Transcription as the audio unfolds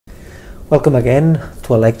Welcome again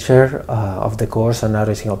to a lecture of the course on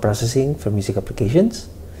audio signal processing for music applications.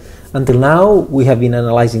 Until now, we have been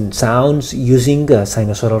analyzing sounds using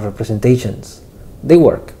sinusoidal representations. They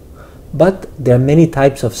work, but there are many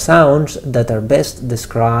types of sounds that are best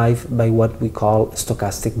described by what we call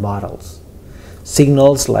stochastic models.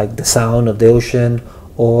 Signals like the sound of the ocean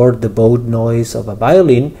or the boat noise of a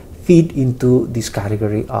violin fit into this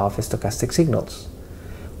category of stochastic signals.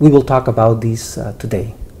 We will talk about these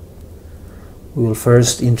today. We will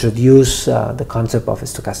first introduce the concept of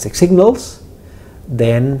stochastic signals,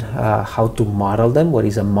 then how to model them, what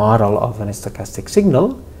is a model of an stochastic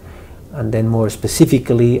signal, and then more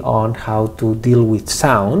specifically on how to deal with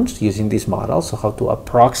sounds using this model, so how to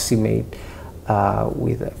approximate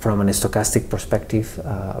from a stochastic perspective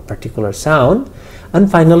a particular sound. And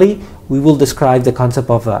finally, we will describe the concept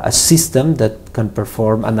of a system that can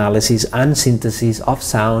perform analysis and synthesis of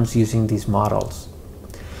sounds using these models.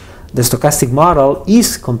 The stochastic model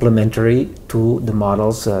is complementary to the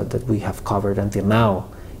models that we have covered until now.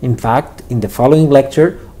 In fact, in the following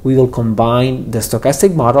lecture, we will combine the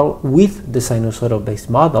stochastic model with the sinusoidal-based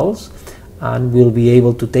models, and we'll be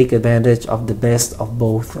able to take advantage of the best of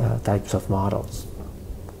both types of models.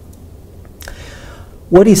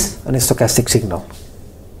 What is an stochastic signal?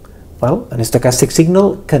 Well, an stochastic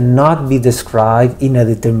signal cannot be described in a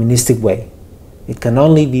deterministic way. It can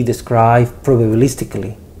only be described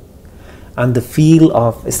probabilistically. And the field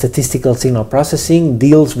of statistical signal processing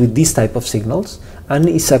deals with this type of signals and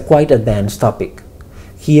is a quite advanced topic.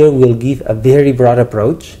 Here we'll give a very broad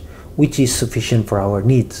approach which is sufficient for our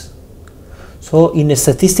needs. So in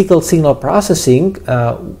statistical signal processing,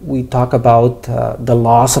 we talk about the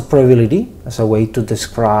laws of probability as a way to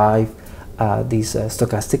describe these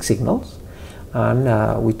stochastic signals,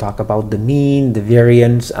 and we talk about the mean, the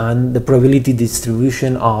variance, and the probability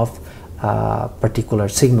distribution of particular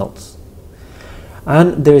signals.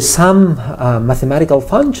 And there are some mathematical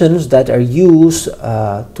functions that are used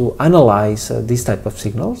to analyze these type of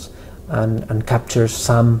signals and capture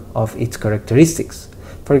some of its characteristics.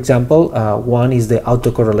 For example, one is the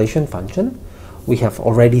autocorrelation function. We have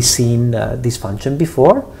already seen this function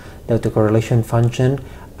before. The autocorrelation function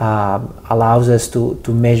allows us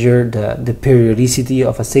to measure the periodicity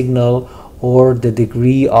of a signal or the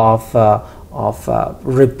degree of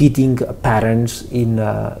repeating patterns in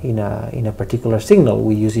a particular signal.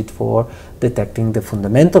 We use it for detecting the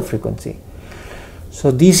fundamental frequency.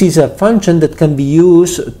 So this is a function that can be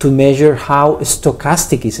used to measure how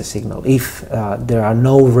stochastic is a signal. If there are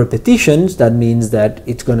no repetitions, that means that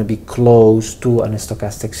it's going to be close to an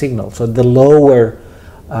stochastic signal. So the lower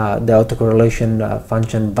the autocorrelation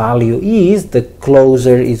function value is, the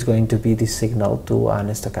closer is going to be this signal to an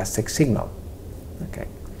stochastic signal. Okay.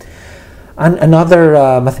 And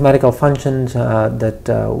another mathematical function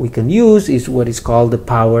that we can use is what is called the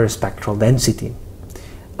power spectral density.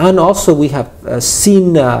 And also we have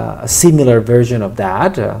seen a similar version of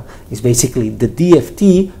that. It's basically the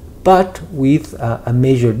DFT, but with a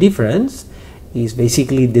major difference. Is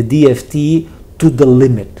basically the DFT to the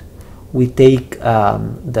limit. We take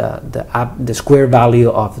the square value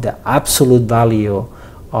of the absolute value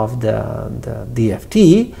of the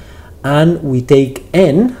DFT, and we take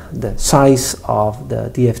n, the size of the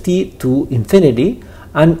DFT, to infinity,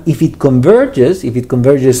 and if it converges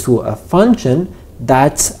to a function,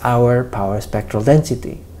 that's our power spectral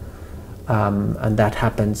density, and that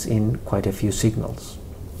happens in quite a few signals.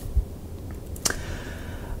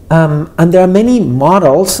 And there are many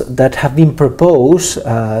models that have been proposed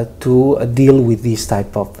to deal with this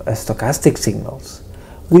type of stochastic signals.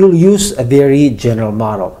 We will use a very general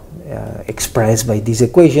model expressed by this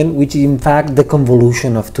equation, which is in fact the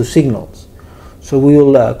convolution of two signals. So we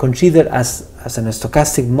will consider as an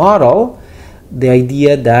stochastic model the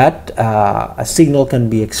idea that a signal can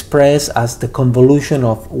be expressed as the convolution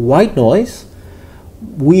of white noise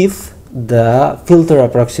with the filter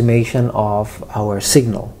approximation of our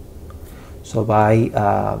signal. So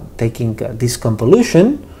by taking this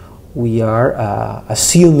convolution, we are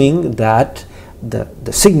assuming that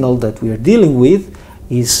the signal that we are dealing with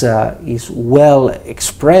is well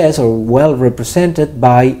expressed or well represented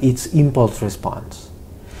by its impulse response.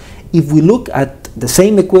 If we look at the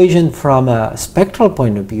same equation from a spectral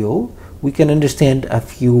point of view, we can understand a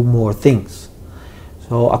few more things.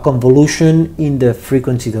 So a convolution in the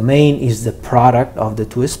frequency domain is the product of the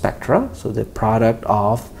two spectra, so the product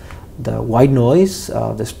of the white noise,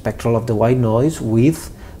 the spectral of the white noise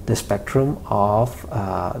with the spectrum of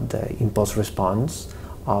the impulse response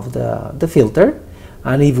of the filter.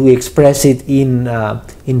 And if we express it in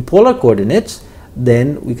polar coordinates,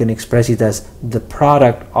 then we can express it as the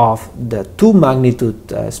product of the two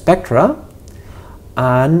magnitude spectra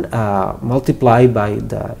and multiply by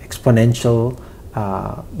the exponential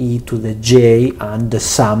e to the j and the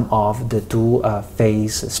sum of the two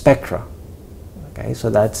phase spectra. Okay, so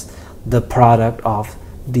that's the product of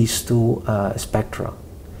these two spectra.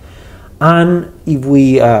 And if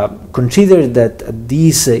we consider that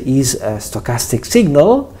this is a stochastic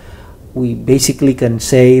signal, we basically can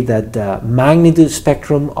say that the magnitude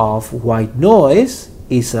spectrum of white noise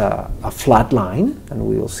is a flat line, and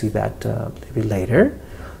we will see that a little bit later.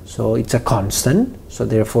 So it's a constant, so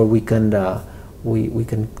therefore we can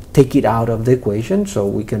take it out of the equation, so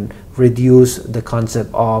we can reduce the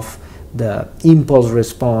concept of the impulse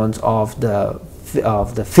response of the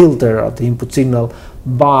filter of the input signal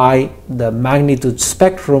by the magnitude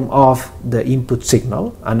spectrum of the input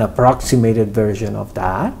signal, an approximated version of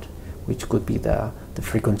that, which could be the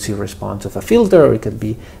frequency response of a filter, or it could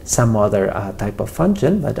be some other type of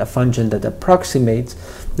function, but a function that approximates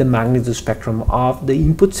the magnitude spectrum of the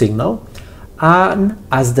input signal. And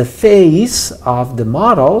as the phase of the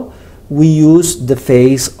model, we use the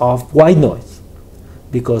phase of white noise,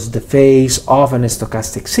 because the phase of an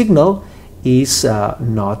stochastic signal is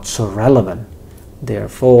not so relevant.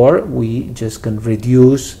 Therefore, we just can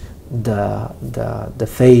reduce the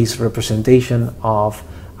phase representation of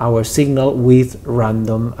our signal with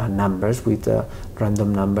random numbers, with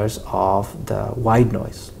random numbers of the white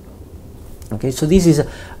noise. Okay, so this is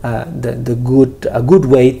a good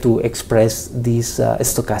way to express this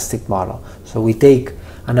stochastic model. So we take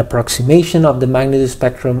an approximation of the magnitude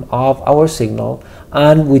spectrum of our signal,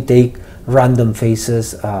 and we take random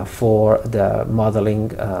phases for the modeling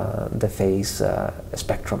the phase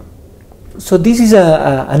spectrum. So this is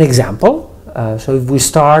an example. So if we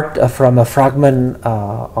start from a fragment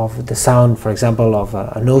of the sound, for example, of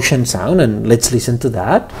an ocean sound, and let's listen to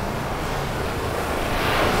that.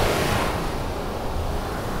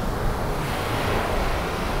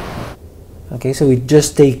 Okay, so we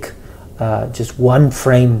just take just one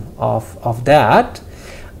frame of that,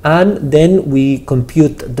 and then we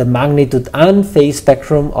compute the magnitude and phase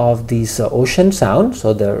spectrum of this ocean sound.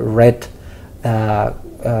 So the red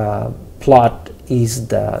plot is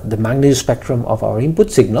the magnitude spectrum of our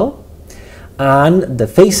input signal, and the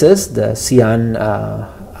phases, the cyan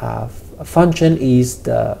function, is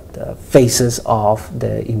the phases of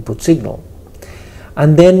the input signal.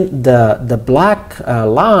 And then the black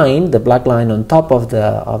line on top of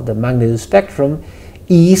the magnitude spectrum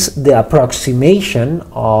is the approximation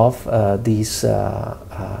of this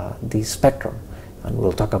spectrum, and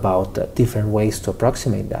we'll talk about different ways to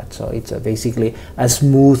approximate that. So it's basically a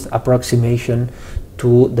smooth approximation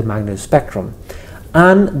to the magnitude spectrum,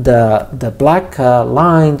 and the black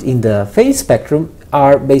lines in the phase spectrum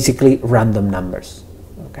are basically random numbers.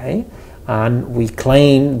 Okay, and we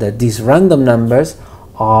claim that these random numbers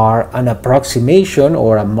are an approximation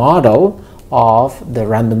or a model of the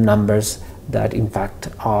random numbers that in fact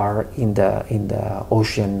are in the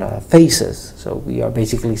ocean phases. So we are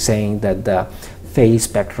basically saying that the phase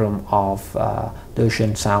spectrum of the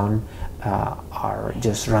ocean sound are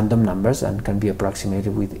just random numbers and can be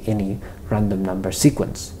approximated with any random number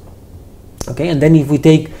sequence. Okay, and then if we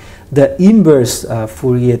take the inverse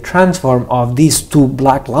Fourier transform of these two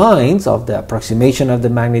black lines, of the approximation of the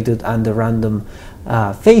magnitude and the random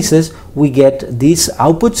phases, we get this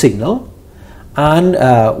output signal, and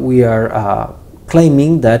we are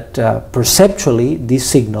claiming that perceptually this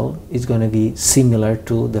signal is going to be similar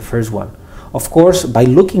to the first one. Of course, by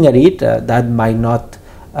looking at it, that might not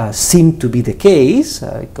seem to be the case,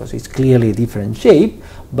 because it's clearly a different shape,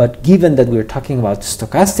 but given that we're talking about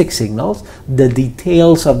stochastic signals, the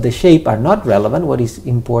details of the shape are not relevant. What is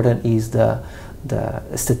important is the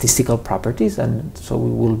statistical properties, and so we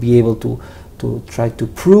will be able to try to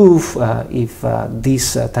prove if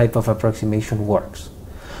this type of approximation works.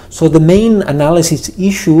 So the main analysis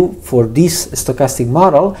issue for this stochastic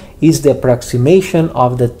model is the approximation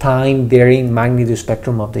of the time varying magnitude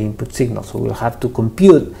spectrum of the input signal. So we'll have to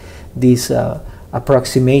compute this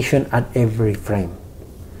approximation at every frame.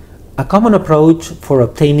 A common approach for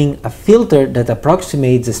obtaining a filter that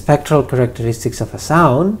approximates the spectral characteristics of a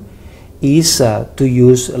sound is to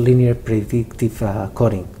use linear predictive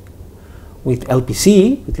coding. With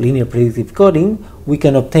LPC, with linear predictive coding, we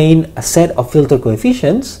can obtain a set of filter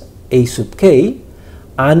coefficients, A sub k,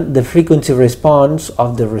 and the frequency response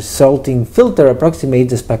of the resulting filter approximates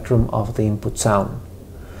the spectrum of the input sound.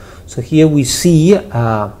 So here we see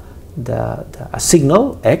a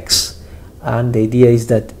signal x, and the idea is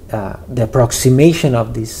that the approximation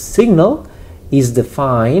of this signal is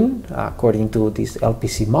defined according to this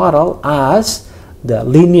LPC model as the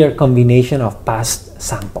linear combination of past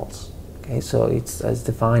samples. Okay, so it's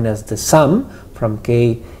defined as the sum from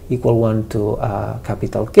k equal 1 to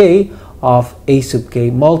capital K of a sub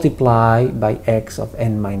k multiplied by x of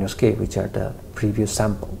n minus k, which are the previous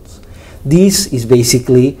samples. This is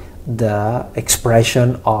basically the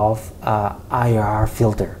expression of IR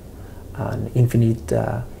filter, an infinite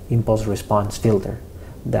impulse response filter.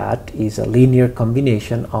 That is a linear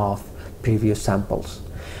combination of previous samples.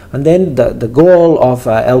 And then the goal of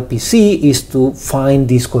LPC is to find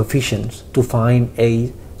these coefficients, to find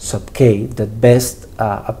a sub k that best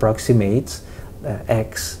approximates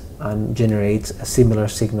x and generates a similar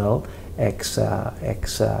signal x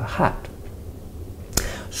hat.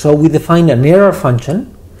 So we define an error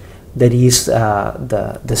function that is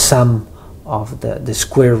the sum of the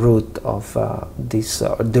square root of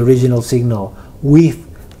the original signal with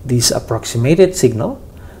this approximated signal,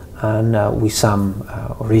 and we sum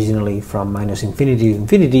originally from minus infinity to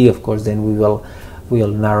infinity. Of course, then we'll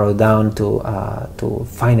narrow down to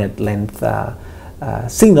finite length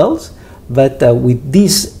signals. But with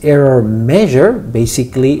this error measure,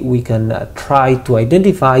 basically we can try to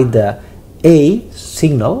identify the A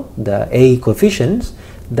signal, the A coefficients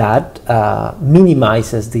that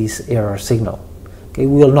minimizes this error signal. Okay,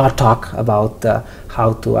 we will not talk about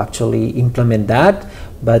how to actually implement that,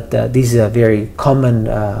 but this is a very common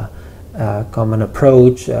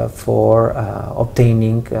approach for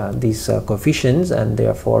obtaining these coefficients, and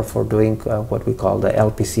therefore for doing what we call the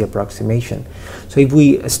LPC approximation. So if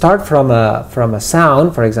we start from a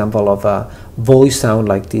sound, for example, of a voice sound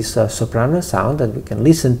like this soprano sound that we can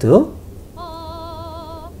listen to.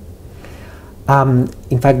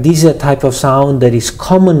 In fact, this is a type of sound that is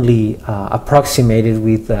commonly approximated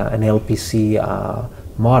with an LPC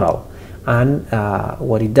model. And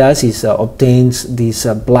what it does is obtains this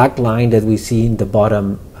black line that we see in the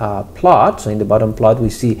bottom plot. So in the bottom plot we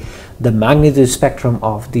see the magnitude spectrum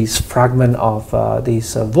of this fragment of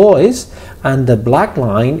this voice, and the black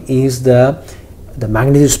line is the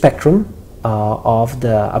magnitude spectrum of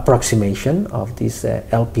the approximation of this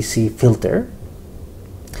LPC filter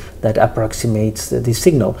that approximates this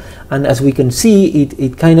signal. And as we can see,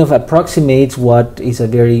 it kind of approximates what is a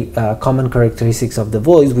very common characteristics of the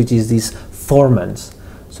voice, which is these formants,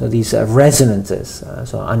 so these resonances.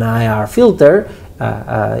 So an IR filter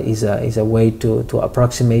is a way to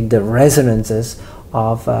approximate the resonances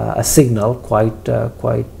of a signal quite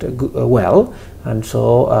well, and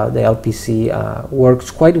so the LPC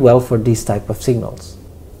works quite well for this type of signals.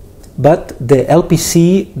 But the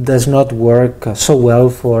LPC does not work so well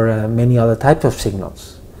for many other types of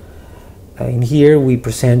signals. In here we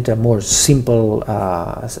present a more simpler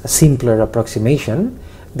approximation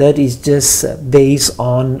that is just based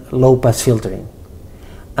on low-pass filtering.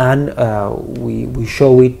 And we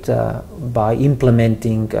show it by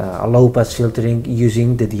implementing a low-pass filtering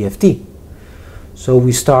using the DFT. So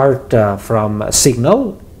we start from a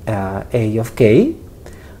signal, A of k,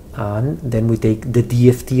 and then we take the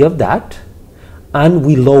DFT of that, and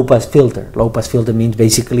we low pass filter. Low pass filter means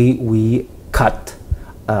basically we cut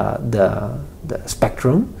the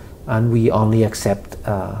spectrum, and we only accept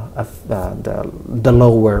the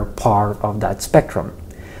lower part of that spectrum.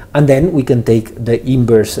 And then we can take the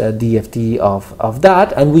inverse DFT of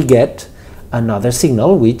that, and we get another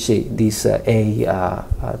signal, which this A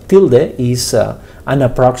tilde is an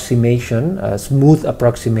approximation, a smooth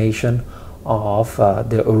approximation of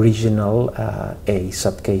the original A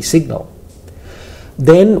sub k signal.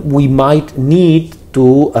 Then we might need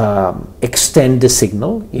to extend the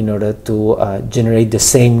signal in order to generate the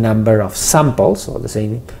same number of samples, or the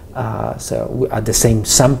same so at the same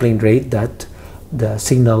sampling rate that the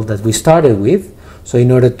signal that we started with. So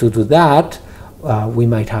in order to do that, we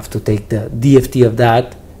might have to take the DFT of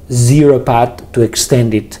that, zero pad to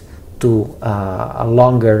extend it to a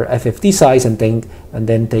longer FFT size, and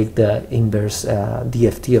then take the inverse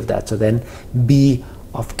DFT of that. So then B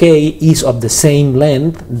of k is of the same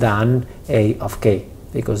length than A of k,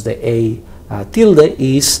 because the A tilde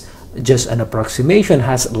is just an approximation,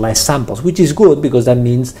 has less samples, which is good because that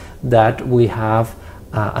means that we have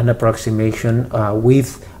an approximation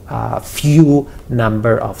with few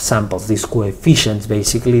number of samples. These coefficients,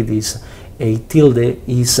 basically this A tilde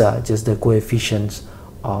is just the coefficients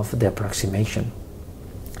of the approximation.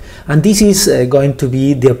 And this is going to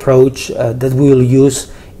be the approach that we will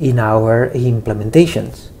use in our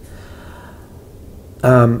implementations.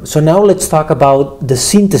 So now let's talk about the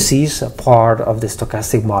synthesis part of the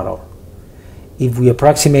stochastic model. If we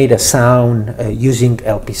approximate a sound using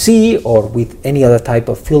LPC or with any other type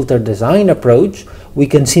of filter design approach, we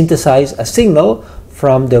can synthesize a signal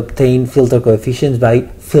from the obtained filter coefficients by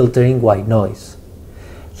filtering white noise.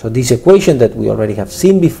 So this equation that we already have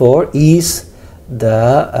seen before is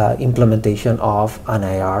the implementation of an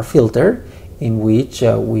IR filter, in which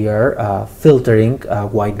we are filtering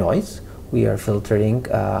white noise. We are filtering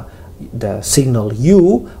the signal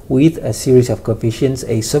U with a series of coefficients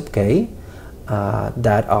A sub k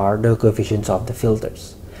that are the coefficients of the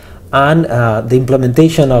filters. And the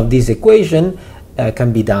implementation of this equation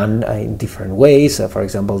can be done in different ways. For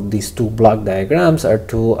example, these two block diagrams are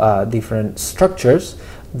two different structures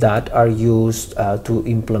that are used to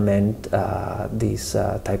implement this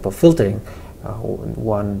type of filtering.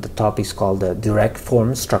 The top is called the direct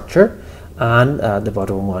form structure, and the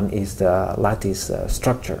bottom one is the lattice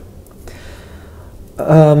structure.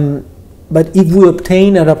 But if we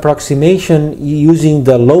obtain an approximation using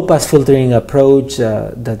the low-pass filtering approach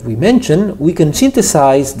that we mentioned, we can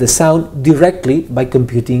synthesize the sound directly by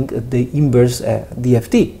computing the inverse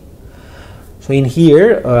DFT. So in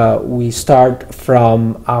here, we start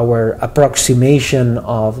from our approximation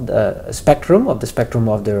of the spectrum of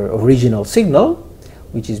the original signal,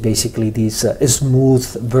 which is basically this smooth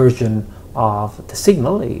version of the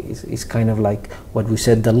signal. It's kind of like what we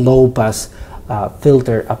said, the low-pass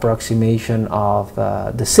filter approximation of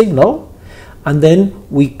the signal, and then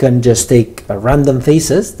we can just take random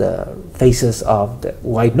phases, the phases of the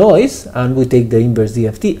white noise, and we take the inverse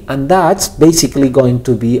DFT, and that's basically going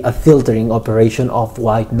to be a filtering operation of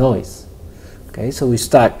white noise. Okay, so we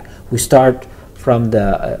start from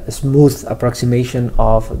the smooth approximation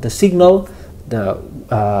of the signal,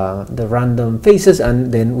 the random phases,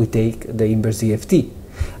 and then we take the inverse DFT,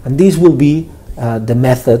 and this will be the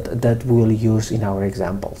method that we will use in our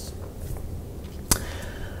examples.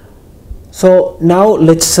 So now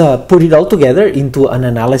let's put it all together into an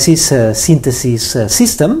analysis synthesis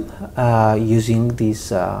system using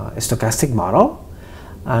this stochastic model.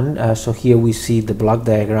 And so here we see the block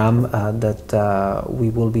diagram that we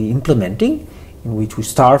will be implementing, in which we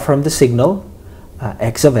start from the signal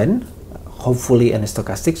x of n, hopefully a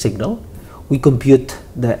stochastic signal. We compute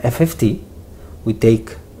the FFT, we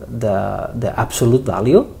take the absolute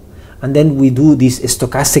value, and then we do this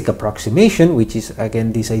stochastic approximation, which is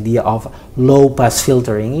again this idea of low pass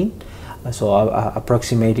filtering, so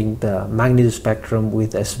approximating the magnitude spectrum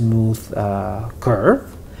with a smooth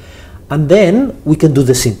curve, and then we can do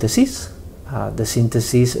the synthesis. The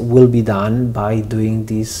synthesis will be done by doing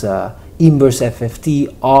this inverse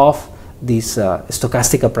FFT of this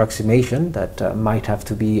stochastic approximation that might have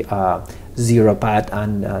to be zero pad,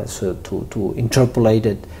 and so to interpolate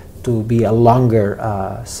it to be a longer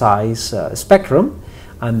size spectrum,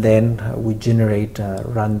 and then we generate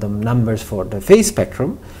random numbers for the phase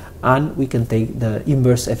spectrum, and we can take the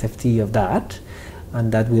inverse FFT of that,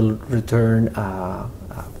 and that will return a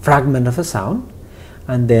fragment of a sound,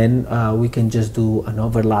 and then we can just do an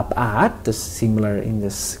overlap add, similar in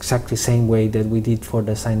this exactly same way that we did for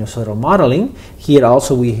the sinusoidal modeling. Here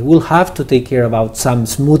also we will have to take care about some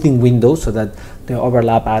smoothing windows so that the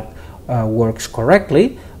overlap add works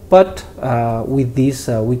correctly, but with this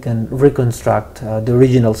we can reconstruct the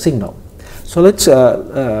original signal. So let's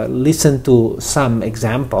listen to some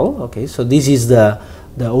example. Okay, so this is the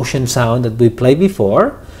ocean sound that we played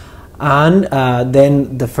before, and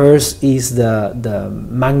then the first is the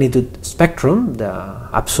magnitude spectrum, the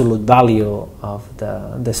absolute value of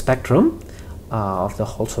the spectrum of the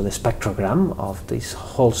whole, so the spectrogram of this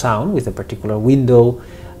whole sound with a particular window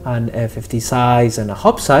and FFT size and a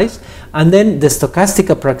hop size, and then the stochastic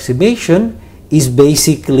approximation is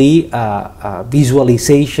basically a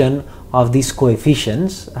visualization of these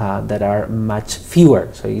coefficients that are much fewer.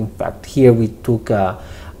 So in fact here we took a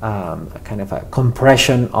kind of a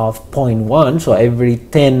compression of 0.1, so every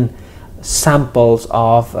 10 samples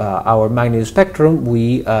of our magnitude spectrum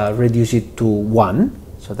we reduce it to 1,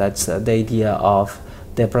 so that's the idea of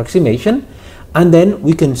the approximation. And then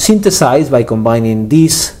we can synthesize by combining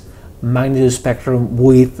this magnitude spectrum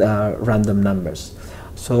with random numbers.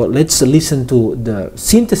 So let's listen to the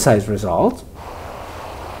synthesized result.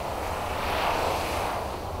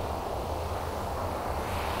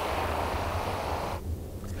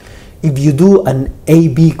 If you do an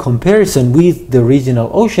A-B comparison with the original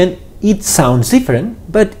ocean, it sounds different,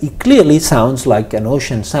 but it clearly sounds like an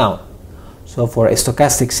ocean sound. So for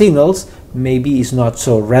stochastic signals, maybe it's not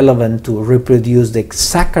so relevant to reproduce the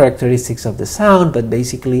exact characteristics of the sound, but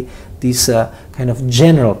basically these kind of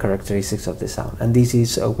general characteristics of the sound. And this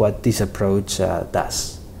is what this approach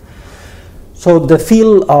does. So the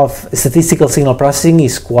field of statistical signal processing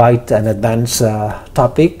is quite an advanced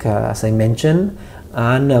topic, as I mentioned,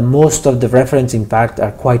 and most of the reference in fact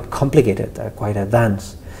are quite complicated, are quite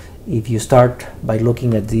advanced. If you start by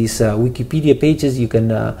looking at these Wikipedia pages, you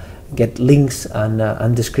can get links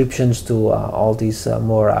and descriptions to all these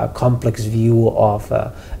more complex view of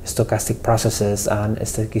stochastic processes and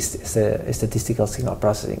statistical signal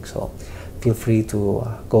processing. So feel free to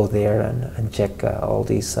go there and check all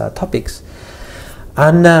these topics.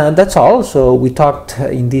 And that's all. So we talked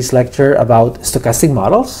in this lecture about stochastic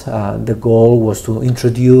models. The goal was to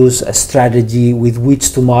introduce a strategy with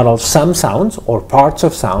which to model some sounds or parts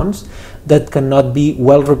of sounds that cannot be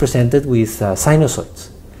well represented with sinusoids.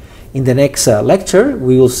 In the next lecture,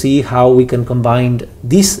 we will see how we can combine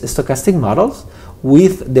these stochastic models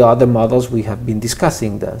with the other models we have been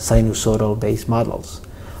discussing, the sinusoidal based models.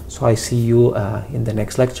 So I see you in the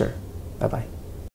next lecture. Bye-bye.